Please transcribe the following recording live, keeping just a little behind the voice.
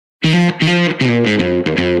Welcome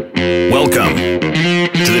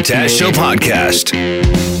to the Taz Show podcast.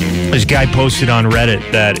 This guy posted on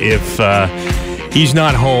Reddit that if he's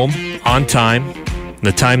not home on time,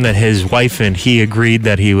 the time that his wife and he agreed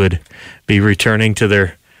that he would be returning to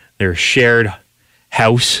their shared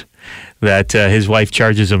house, that his wife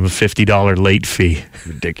charges him a $50 late fee.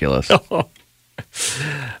 Ridiculous.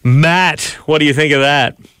 Matt, what do you think of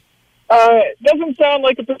that? It doesn't sound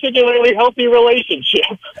like a particularly healthy relationship.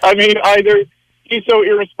 I mean, either he's so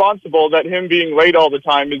irresponsible that him being late all the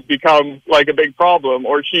time has become like a big problem,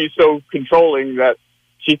 or she's so controlling that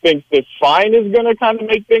she thinks this fine is going to kind of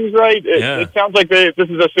make things right. It sounds like this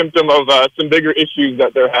is a symptom of some bigger issues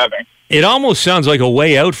that they're having. It almost sounds like a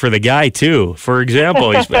way out for the guy, too. For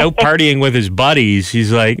example, he's out partying with his buddies.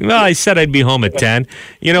 He's like, well, I said I'd be home at 10.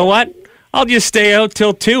 You know what? I'll just stay out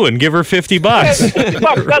till 2 and give her $50.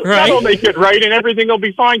 Right? That'll make it right, and everything will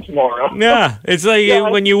be fine tomorrow. Yeah, it's like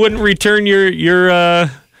when you wouldn't return your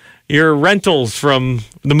rentals from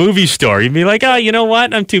the movie store. You'd be like, oh, you know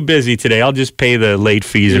what? I'm too busy today. I'll just pay the late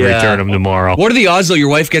fees and return them tomorrow. What are the odds, though, your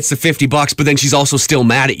wife gets the $50, but then she's also still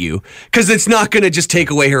mad at you? Because it's not going to just take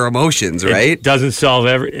away her emotions, right? It doesn't solve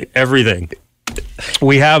everything.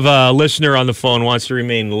 We have a listener on the phone, wants to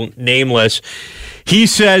remain nameless. He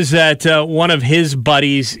says that one of his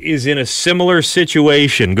buddies is in a similar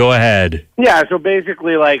situation. Go ahead. Yeah, so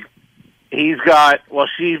basically, like, she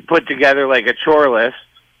put together, like, a chore list,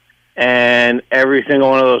 and every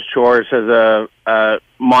single one of those chores has a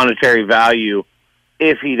monetary value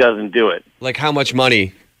if he doesn't do it. Like how much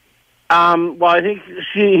money? Well, I think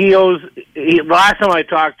last time I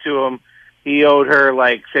talked to him, he owed her,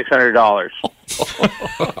 like, $600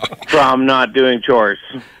 from not doing chores.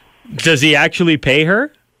 Does he actually pay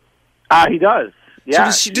her? He does. Yeah.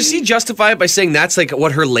 So does he justify it by saying that's like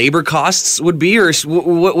what her labor costs would be, or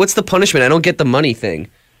what's the punishment? I don't get the money thing.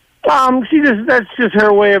 That's just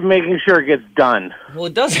her way of making sure it gets done. Well,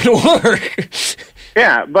 it doesn't work.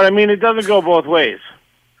 Yeah, but I mean, it doesn't go both ways.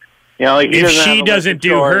 You know, like if she doesn't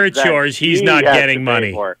do her chores, he's not getting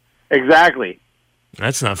money. Exactly.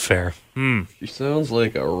 That's not fair. She sounds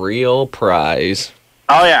like a real prize.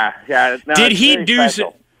 Oh yeah. No, Did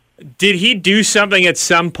he do something at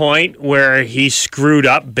some point where he screwed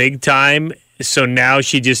up big time, so now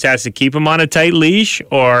she just has to keep him on a tight leash,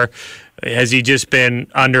 or has he just been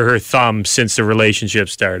under her thumb since the relationship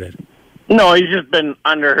started? No, he's just been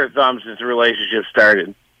under her thumb since the relationship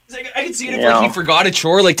started. I can see it if he forgot a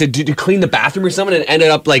chore, like to clean the bathroom or something, and ended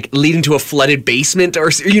up like leading to a flooded basement, or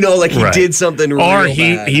he did something. Or real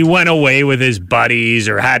bad. he went away with his buddies,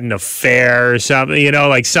 or had an affair, or something.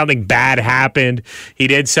 Like something bad happened. He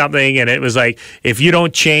did something, and it was like, if you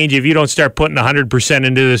don't change, if you don't start putting 100%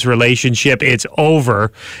 into this relationship, it's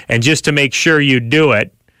over. And just to make sure you do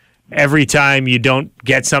it, every time you don't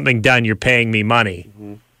get something done, you're paying me money.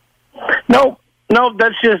 Mm-hmm. No,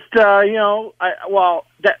 that's just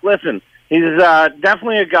listen, he's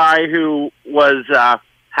definitely a guy who was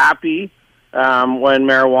happy when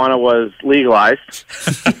marijuana was legalized.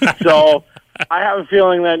 So I have a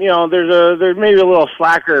feeling that there's maybe a little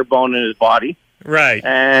slacker bone in his body, right?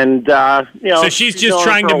 And so she's just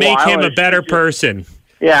trying to make him a better person.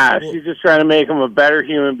 Yeah, she's just trying to make him a better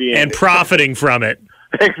human being and profiting from it.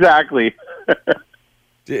 Exactly.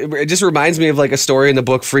 It just reminds me of like a story in the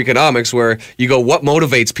book Freakonomics where you go, what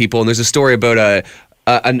motivates people? And there's a story about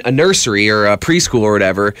a nursery or a preschool or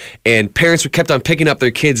whatever, and parents kept on picking up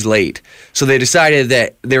their kids late. So they decided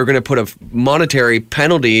that they were going to put a monetary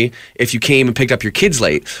penalty if you came and picked up your kids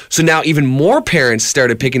late. So now even more parents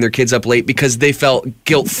started picking their kids up late because they felt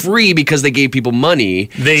guilt-free because they gave people money.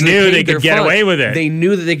 They knew they could get away with it. They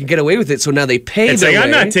knew that they could get away with it, so now they pay It's like,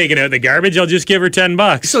 I'm not taking out the garbage, I'll just give her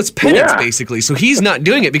 $10. So it's penance, basically. So he's not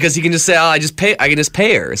doing it because he can just say, I can just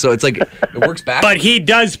pay her. So it's like, it works back. But he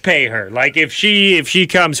does pay her. Like if she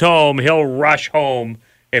comes home, he'll rush home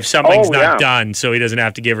if something's not done, so he doesn't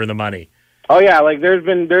have to give her the money. Oh yeah, like there's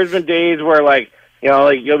been days where like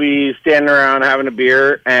you'll be standing around having a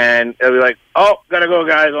beer and it'll be like, oh, gotta go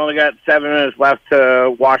guys, only got 7 minutes left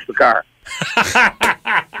to wash the car.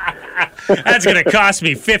 That's gonna cost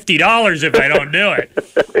me $50 if I don't do it.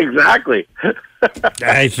 Exactly.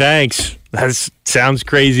 Hey, thanks. That sounds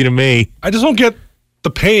crazy to me. I just don't get the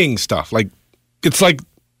paying stuff. Like it's like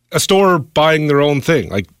a store buying their own thing.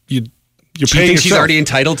 Like you're paying. Do you think she's already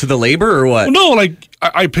entitled to the labor, or what? Well, no, like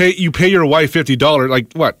you pay your wife $50.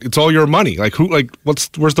 Like what? It's all your money. Like who? Like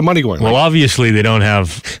where's the money going? Well, obviously they don't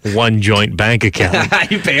have one joint bank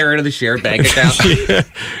account. You pay her into the shared bank account. Yeah.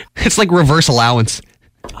 It's like reverse allowance.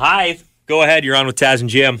 Hi, go ahead. You're on with Taz and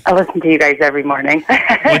Jim. I listen to you guys every morning.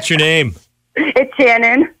 What's your name? It's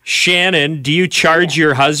Shannon. Shannon, do you charge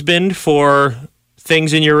your husband for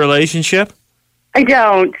things in your relationship? I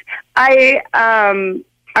don't.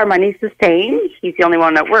 Our money's the same. He's the only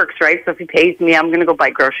one that works, right? So if he pays me, I'm going to go buy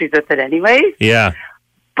groceries with it anyways. Yeah.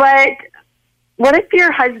 But what if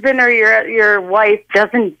your husband or your wife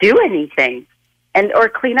doesn't do anything or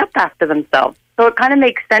clean up after themselves? So it kind of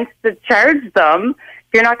makes sense to charge them.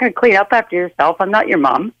 If you're not going to clean up after yourself, I'm not your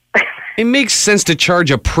mom. It makes sense to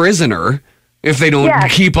charge a prisoner if they don't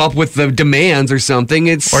keep up with the demands or something.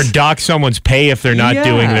 Or dock someone's pay if they're not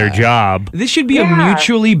doing their job. This should be a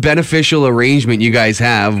mutually beneficial arrangement you guys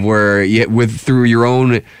have where through your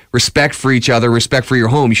own respect for each other, respect for your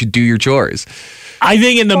home, you should do your chores. I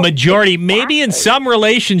think in the majority, maybe in some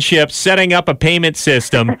relationships, setting up a payment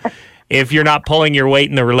system, if you're not pulling your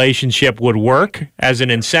weight in the relationship, would work as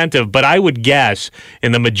an incentive. But I would guess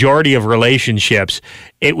in the majority of relationships,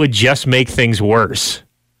 it would just make things worse.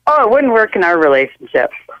 Oh, it wouldn't work in our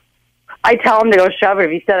relationship. I tell him to go shove it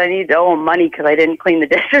if he said I need to owe him money because I didn't clean the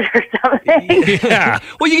dishes or something. Yeah.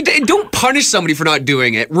 Well, you don't punish somebody for not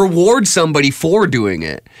doing it. Reward somebody for doing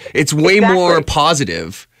it. It's way more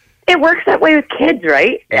positive. It works that way with kids,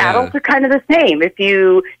 right? Yeah. Adults are kind of the same. If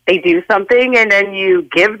they do something and then you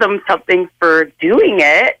give them something for doing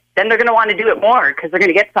it, then they're going to want to do it more because they're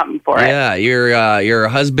going to get something for it. Yeah, your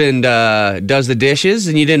husband does the dishes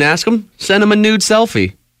and you didn't ask him? Send him a nude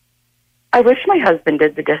selfie. I wish my husband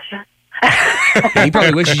did the dishes. He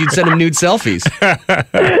probably wishes you'd send him nude selfies.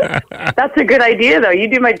 That's a good idea, though. You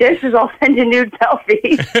do my dishes, I'll send you nude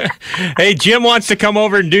selfies. Hey, Jim wants to come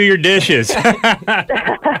over and do your dishes.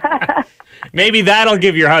 Maybe that'll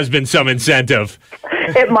give your husband some incentive.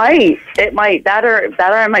 It might. That or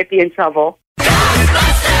I might be in trouble.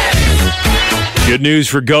 Good news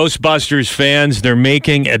for Ghostbusters fans. They're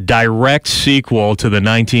making a direct sequel to the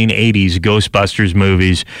 1980s Ghostbusters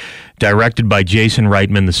movies, directed by Jason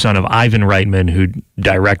Reitman, the son of Ivan Reitman, who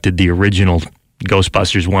directed the original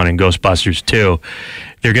Ghostbusters 1 and Ghostbusters 2.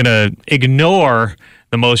 They're going to ignore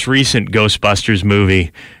the most recent Ghostbusters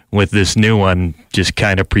movie with this new one, just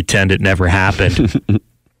kind of pretend it never happened.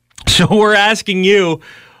 So we're asking you,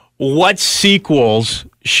 what sequels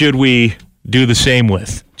should we do the same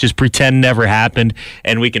with? Just pretend never happened,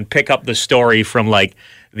 and we can pick up the story from like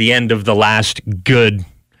the end of the last good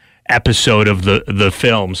episode of the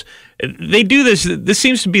films. They do this. This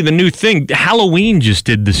seems to be the new thing. Halloween just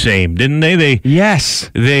did the same, didn't they? Yes.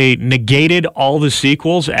 They negated all the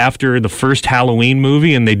sequels after the first Halloween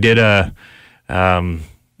movie, and they did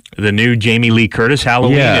the new Jamie Lee Curtis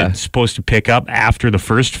Halloween. Yeah. It's supposed to pick up after the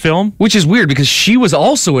first film. Which is weird because she was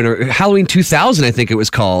also in Halloween 2000, I think it was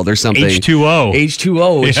called, or something. H2O.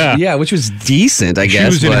 H2O, which was decent, I guess. She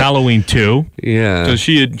was in Halloween 2. Yeah. So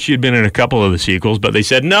she had been in a couple of the sequels, but they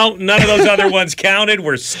said, no, none of those other ones counted.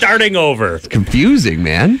 We're starting over. It's confusing,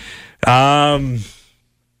 man. Got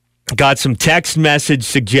some text message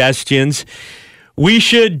suggestions. We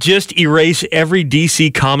should just erase every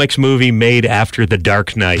DC Comics movie made after The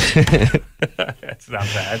Dark Knight. That's not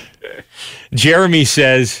bad. Jeremy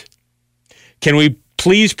says, can we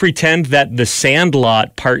please pretend that The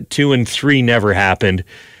Sandlot Part 2 and 3 never happened?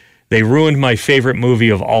 They ruined my favorite movie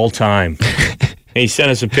of all time. He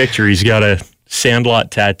sent us a picture. He's got a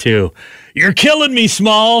Sandlot tattoo. You're killing me,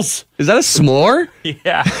 Smalls. Is that a s'more?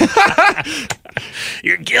 Yeah.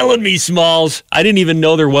 You're killing me, Smalls. I didn't even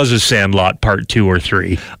know there was a Sandlot Part 2 or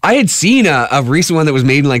 3. I had seen a recent one that was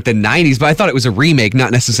made in like the 90s, but I thought it was a remake,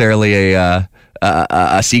 not necessarily a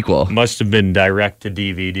sequel. Must have been direct to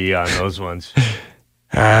DVD on those ones.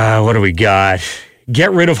 What do we got?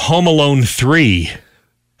 Get rid of Home Alone 3.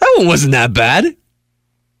 That one wasn't that bad.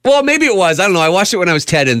 Well, maybe it was. I don't know. I watched it when I was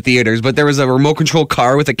 10 in theaters, but there was a remote control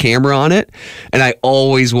car with a camera on it, and I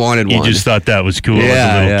always wanted one. You just thought that was cool as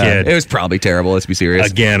a little kid. It was probably terrible, let's be serious.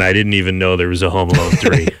 Again, I didn't even know there was a Home Alone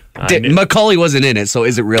 3. Macaulay wasn't in it, so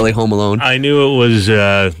is it really Home Alone? I knew it was,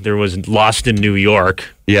 there was Lost in New York.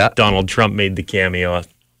 Yeah. Donald Trump made the cameo.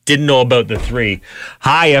 Didn't know about the 3.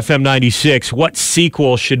 Hi, FM 96. What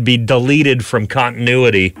sequel should be deleted from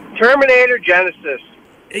continuity? Terminator Genesis.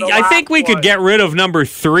 I think we could get rid of number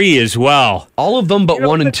 3 as well. All of them but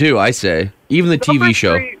 1 and 2, I say. Even the TV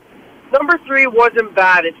show. Number 3 wasn't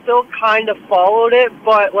bad. It still kind of followed it,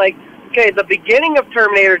 but the beginning of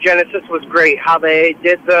Terminator Genesis was great. How they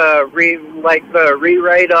did the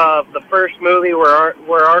rewrite of the first movie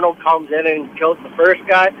where Arnold comes in and kills the first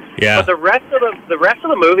guy. Yeah. But the rest of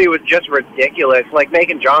the movie was just ridiculous, like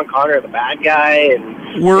making John Connor the bad guy.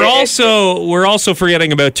 And we're also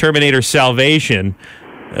forgetting about Terminator Salvation.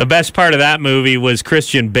 The best part of that movie was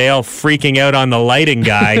Christian Bale freaking out on the lighting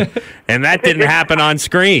guy, and that didn't happen on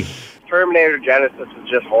screen. Terminator Genesis is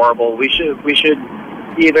just horrible. We should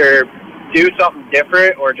either do something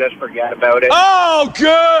different or just forget about it. Oh,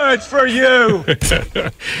 good for you.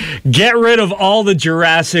 Get rid of all the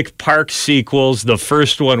Jurassic Park sequels. The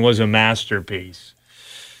first one was a masterpiece.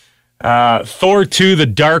 Thor 2, The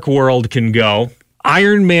Dark World can go.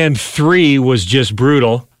 Iron Man 3 was just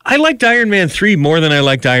brutal. I liked Iron Man 3 more than I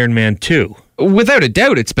liked Iron Man 2. Without a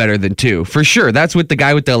doubt, it's better than 2, for sure. That's with the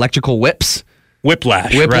guy with the electrical whips.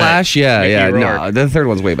 Whiplash. Whiplash, right. yeah. Mickey No, Rourke. the third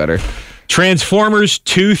one's way better. Transformers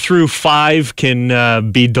 2 through 5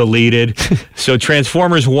 can be deleted. So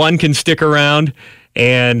Transformers 1 can stick around,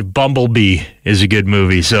 and Bumblebee is a good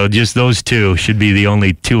movie. So just those two should be the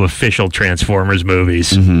only 2 official Transformers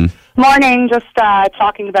movies. Mm-hmm. Morning, just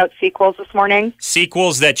talking about sequels this morning.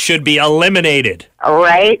 Sequels that should be eliminated. All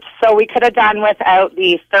right, so we could have done without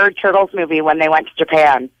the third Turtles movie when they went to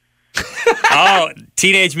Japan. Oh,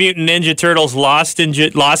 Teenage Mutant Ninja Turtles Lost in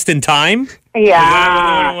Time? Yeah. Is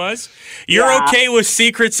that what it was? You're okay with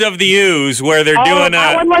Secrets of the Ooze, where they're doing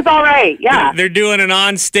that one was all right, yeah. They're doing an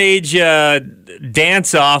onstage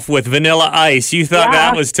dance-off with Vanilla Ice. You thought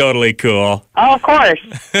that was totally cool. Oh, of course.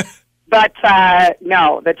 But,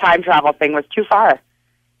 no, the time travel thing was too far.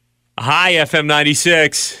 Hi, FM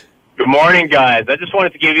 96. Good morning, guys. I just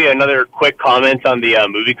wanted to give you another quick comment on the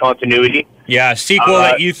movie continuity. Yeah, sequel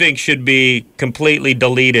that you think should be completely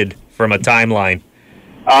deleted from a timeline.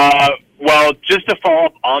 Well, just to follow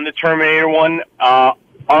up on the Terminator one,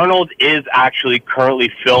 Arnold is actually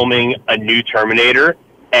currently filming a new Terminator,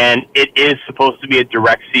 and it is supposed to be a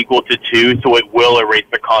direct sequel to 2, so it will erase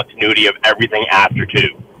the continuity of everything after 2.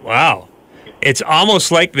 Wow. It's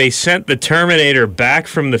almost like they sent the Terminator back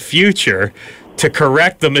from the future to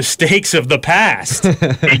correct the mistakes of the past.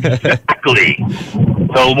 Exactly.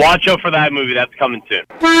 So watch out for that movie. That's coming soon.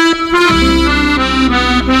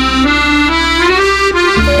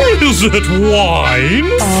 Is it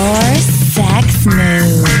wine? Or sex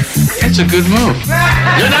move? It's a good move.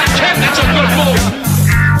 You're not kidding. It's a good move.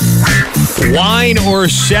 Wine or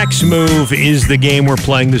sex move is the game we're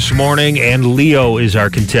playing this morning, and Leo is our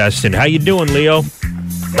contestant. How you doing, Leo?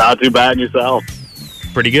 Not too bad yourself.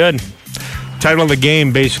 Pretty good. Title of the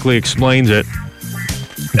game basically explains it.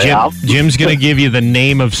 Jim's going to give you the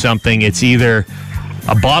name of something. It's either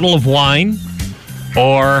a bottle of wine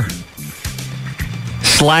or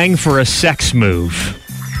slang for a sex move.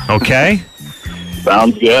 Okay?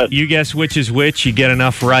 Sounds good. You guess which is which. You get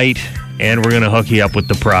enough right, and we're going to hook you up with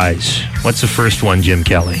the prize. What's the first one, Jim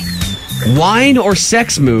Kelly? Wine or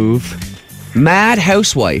sex move? Mad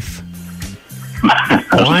housewife.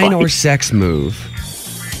 Wine or sex move?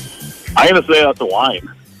 I'm going to say that's a wine.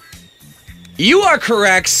 You are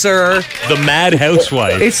correct, sir. The Mad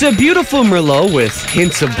Housewife. It's a beautiful Merlot with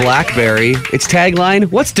hints of blackberry. Its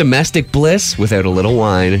tagline, what's domestic bliss without a little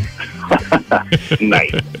wine?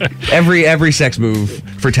 Nice. Every sex move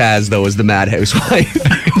for Taz, though, is the Mad Housewife.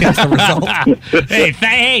 That's the result.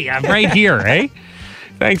 Hey, I'm right here, eh?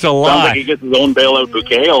 Thanks a lot. Sounds like he gets his own bailout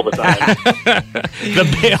bouquet all the time. The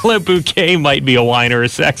bailout bouquet might be a wine or a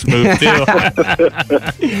sex move, too.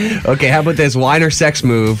 Okay, how about this? Wine or sex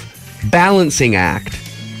move? Balancing act.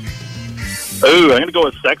 Ooh, I'm going to go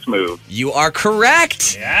with sex move. You are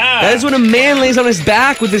correct. Yeah. That is when a man lays on his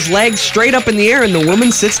back with his legs straight up in the air and the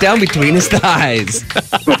woman sits down between his thighs.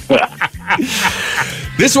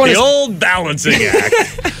 This one the is old balancing act.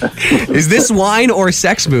 Is this wine or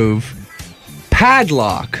sex move?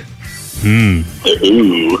 Padlock. Ooh.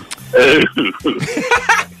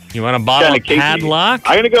 You want a bottle of Padlock?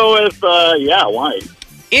 I'm going to go with, wine.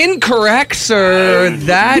 Incorrect, sir.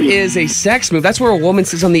 That is a sex move. That's where a woman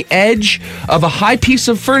sits on the edge of a high piece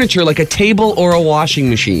of furniture like a table or a washing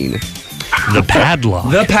machine. The padlock.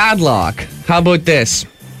 The padlock. How about this?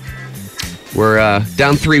 We're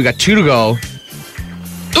down 3. We got 2 to go.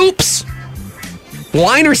 Oops.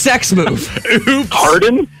 Wine or sex move? Oops.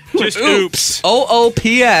 Pardon? Just oops.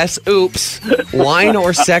 OOPS. Oops. Wine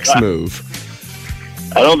or sex move?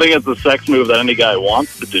 I don't think it's a sex move that any guy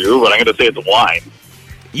wants to do, but I'm going to say it's wine.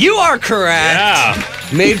 You are correct. Yeah.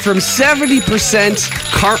 Made from 70%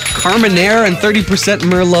 Carmenere and 30%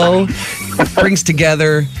 Merlot. Brings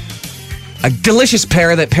together a delicious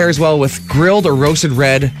pair that pairs well with grilled or roasted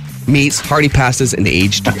red meats, hearty pastas, and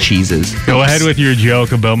aged cheeses. Go ahead with your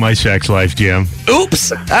joke about my sex life, Jim.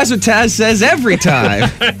 Oops. That's what Taz says every time.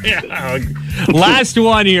 Yeah. Last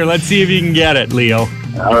one here. Let's see if you can get it, Leo.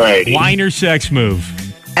 All right. Wine or sex move?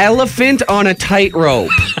 Elephant on a tightrope.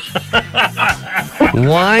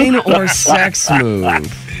 Wine or sex move?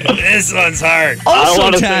 This one's hard.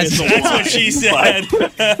 Also, Taz. That's what she said.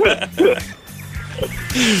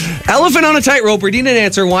 Elephant on a tightrope. We need an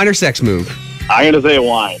answer. Wine or sex move? I'm going to say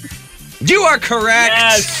wine. You are correct.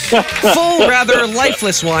 Yes. Full, rather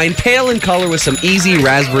lifeless wine, pale in color with some easy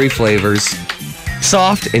raspberry flavors.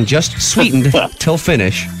 Soft and just sweetened till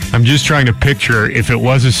finish. I'm just trying to picture, if it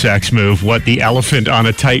was a sex move, what the elephant on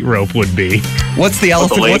a tightrope would be. What's the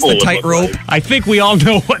elephant? What's the tightrope? I think we all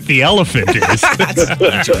know what the elephant is.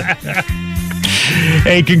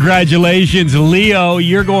 Hey, congratulations, Leo.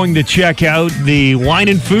 You're going to check out the Wine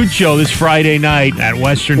and Food Show this Friday night at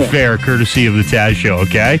Western Fair, courtesy of the Taz Show,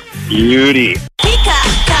 okay? Beauty.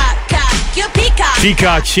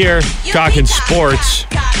 Peacock's here, talking sports.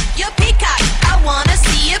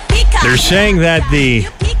 They're saying that the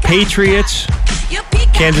Patriots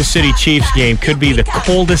Kansas City Chiefs game could be the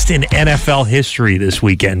coldest in NFL history this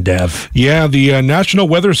weekend, Dev. Yeah, the National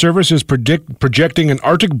Weather Service is projecting an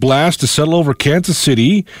Arctic blast to settle over Kansas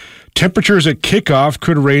City. Temperatures at kickoff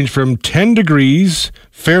could range from 10 degrees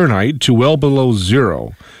Fahrenheit to well below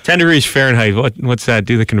zero. 10 degrees Fahrenheit, what's that?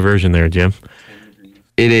 Do the conversion there, Jim.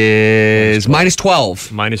 It is minus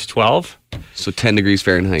 12. Minus 12? So 10 degrees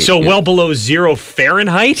Fahrenheit. So well below 0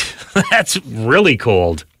 Fahrenheit? That's really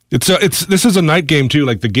cold. This is a night game too.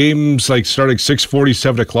 Like the game's like starting 6:40,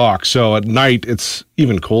 7 o'clock. So at night it's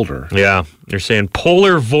even colder. Yeah, they're saying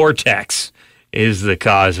polar vortex is the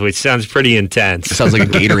cause, which sounds pretty intense. It sounds like a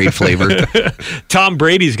Gatorade flavor. Tom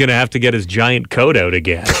Brady's going to have to get his giant coat out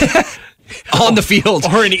again. On the field.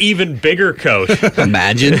 Or an even bigger coat.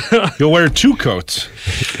 Imagine. You'll wear 2 coats.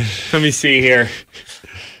 Let me see here.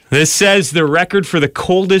 This says the record for the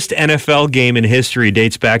coldest NFL game in history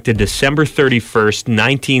dates back to December 31st,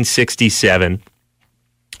 1967.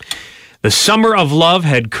 The summer of love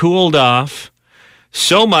had cooled off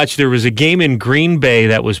so much there was a game in Green Bay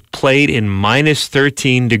that was played in minus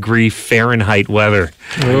 13 degree Fahrenheit weather.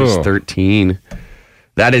 Minus 13.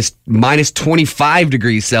 That is minus 25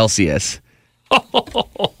 degrees Celsius.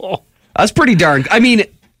 That's pretty darn. I mean,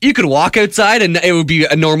 you could walk outside and it would be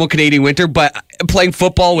a normal Canadian winter, but playing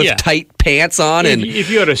football with tight pants on and if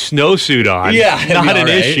you had a snowsuit on, not an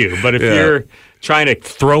issue. But if you're trying to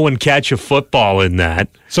throw and catch a football in that,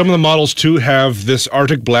 some of the models too have this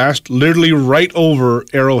Arctic blast literally right over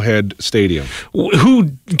Arrowhead Stadium. Who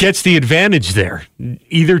gets the advantage there?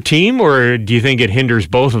 Either team, or do you think it hinders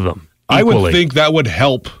both of them equally? I would think that would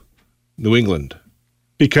help New England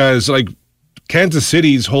because like Kansas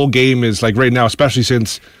City's whole game is like right now, especially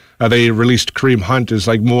since they released Kareem Hunt, is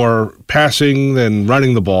like more passing than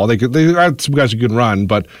running the ball. They got some guys who can run,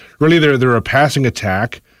 but really they're a passing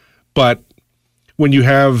attack. But when you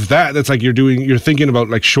have that, that's like you're thinking about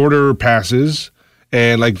like shorter passes.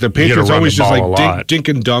 And like the Patriots always just like dink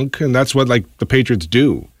and dunk, and that's what like the Patriots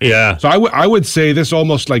do. Yeah. So I would say this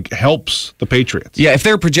almost like helps the Patriots. Yeah, if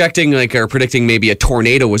they're predicting maybe a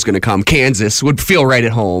tornado was going to come, Kansas would feel right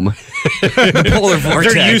at home. The polar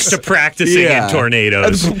vortex. They're used to practicing in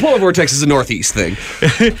tornadoes. The polar vortex is a northeast thing.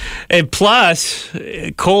 And plus,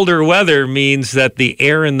 colder weather means that the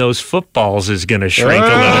air in those footballs is going to shrink a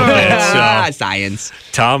little bit. So science.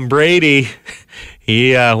 Tom Brady,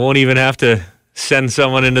 he won't even have to send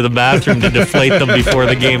someone into the bathroom to deflate them before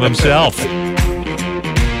the game himself.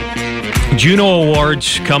 Juno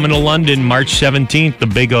Awards coming to London March 17th, the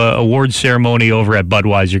big awards ceremony over at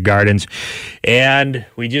Budweiser Gardens. And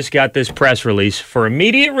we just got this press release. For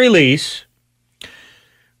immediate release,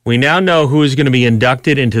 we now know who is going to be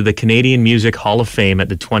inducted into the Canadian Music Hall of Fame at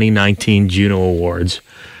the 2019 Juno Awards.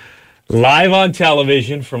 Live on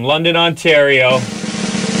television from London, Ontario,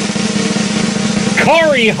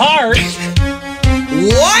 Corey Hart.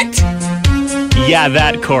 What? Yeah,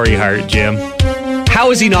 that Corey Hart, Jim. How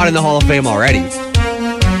is he not in the Hall of Fame already?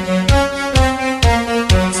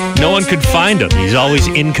 No one could find him. He's always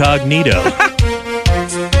incognito.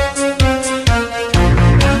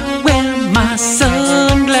 Wear my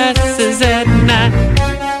sunglasses at night.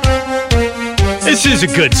 This is a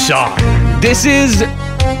good song. This is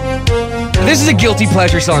a guilty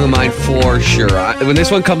pleasure song of mine for sure. When this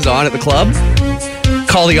one comes on at the club,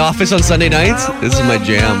 Call the Office on Sunday nights, this is my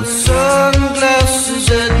jam.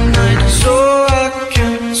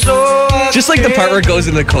 Just like the part where it goes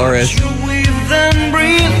in the chorus.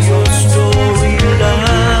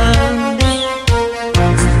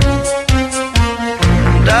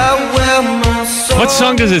 What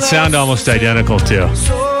song does it sound almost identical to?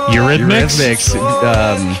 Eurythmics?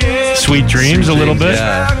 Sweet Dreams a little bit?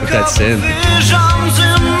 Yeah, with that synth.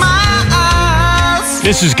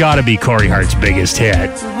 This has got to be Corey Hart's biggest hit.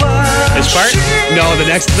 This part? No, the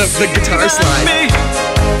guitar slide.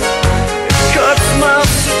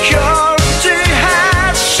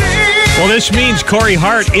 Well, this means Corey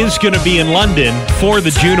Hart is going to be in London for the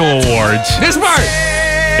Juno Awards. This part!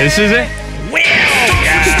 This is it? Well,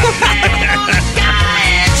 yeah.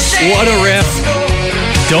 What a riff.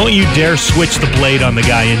 Don't you dare switch the blade on the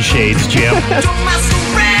guy in shades, Jim.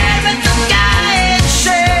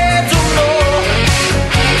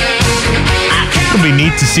 It'll be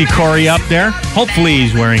neat to see Corey up there. Hopefully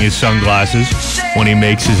he's wearing his sunglasses when he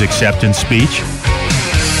makes his acceptance speech.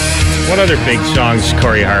 What other big songs does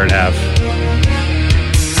Corey Hart have?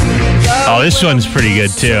 Oh, this one's pretty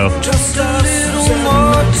good too. Just a little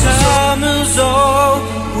more time is all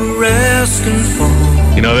we're asking for.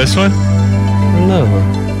 You know this one? No.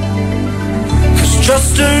 'Cause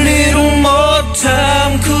just a little more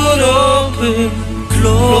time could open,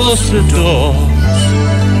 close the door.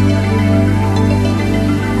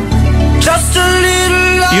 Just a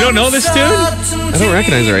little. You don't know this tune? I don't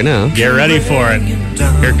recognize it right now. Get ready for it.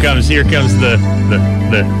 Here comes the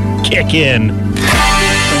kick in.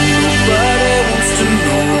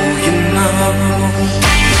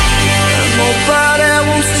 Nobody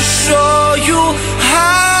wants to show you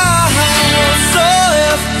how. So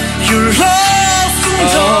if you're lost and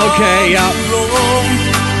okay, yeah.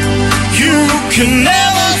 you can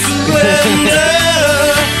never surrender.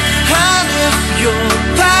 And if your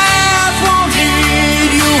path won't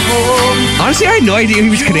lead you home, Honestly, I had no idea he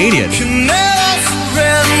was Canadian. you can never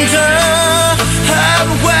surrender.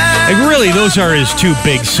 Like, really, those are his two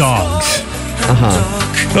big songs.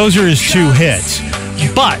 Those are his two hits.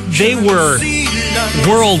 But they were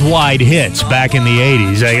worldwide hits back in the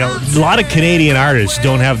 80s. A lot of Canadian artists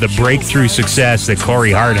don't have the breakthrough success that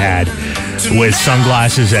Corey Hart had with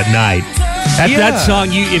Sunglasses at Night. That song,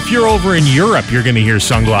 if you're over in Europe, you're going to hear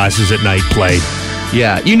Sunglasses at Night played.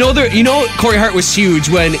 Yeah, you know Corey Hart was huge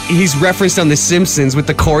when he's referenced on The Simpsons with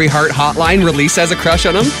the Corey Hart hotline. Release has a crush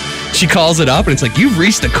on him. She calls it up and it's like, you've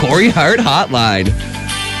reached the Corey Hart hotline.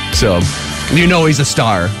 So, you know he's a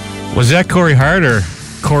star. Was that Corey Hart or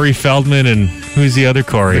Corey Feldman and who's the other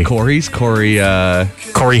Corey? The Corey's? Corey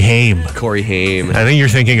Haim. Corey Haim. I think you're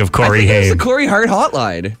thinking of Corey Haim. It was the Corey Hart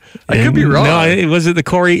hotline. I could be wrong. No, was it the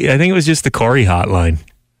Corey? I think it was just the Corey hotline.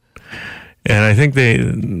 And I think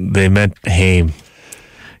they meant Haim.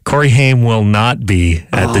 Corey Haim will not be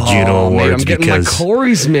at the Juno Awards I'm getting because my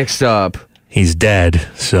Corey's mixed up. He's dead,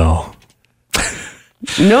 so.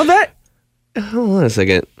 No, that... Hold on a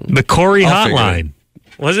second. The Corey hotline.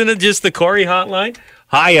 Wasn't it just the Corey hotline?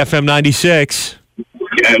 Hi, FM 96.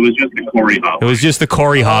 Yeah, it was just the Corey hotline. It was just the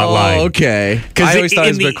Corey hotline. Oh, okay. I always thought it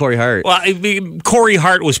was about Corey Hart. Well, Corey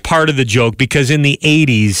Hart was part of the joke because in the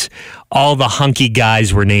 80s, all the hunky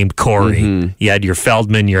guys were named Corey. Mm-hmm. You had your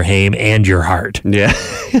Feldman, your Haim, and your Hart. Yeah.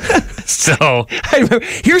 So I remember,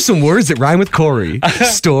 here's some words that rhyme with Corey.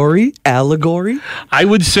 Story, allegory. I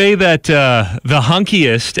would say that the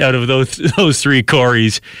hunkiest out of those three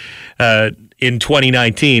Coreys in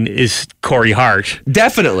 2019 is Corey Hart.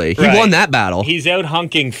 Definitely. He won that battle. He's out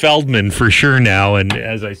hunking Feldman for sure now, and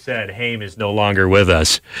as I said, Haim is no longer with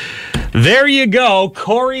us. There you go.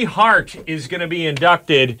 Corey Hart is going to be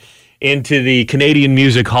inducted into the Canadian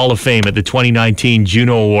Music Hall of Fame at the 2019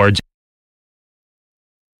 Juno Awards.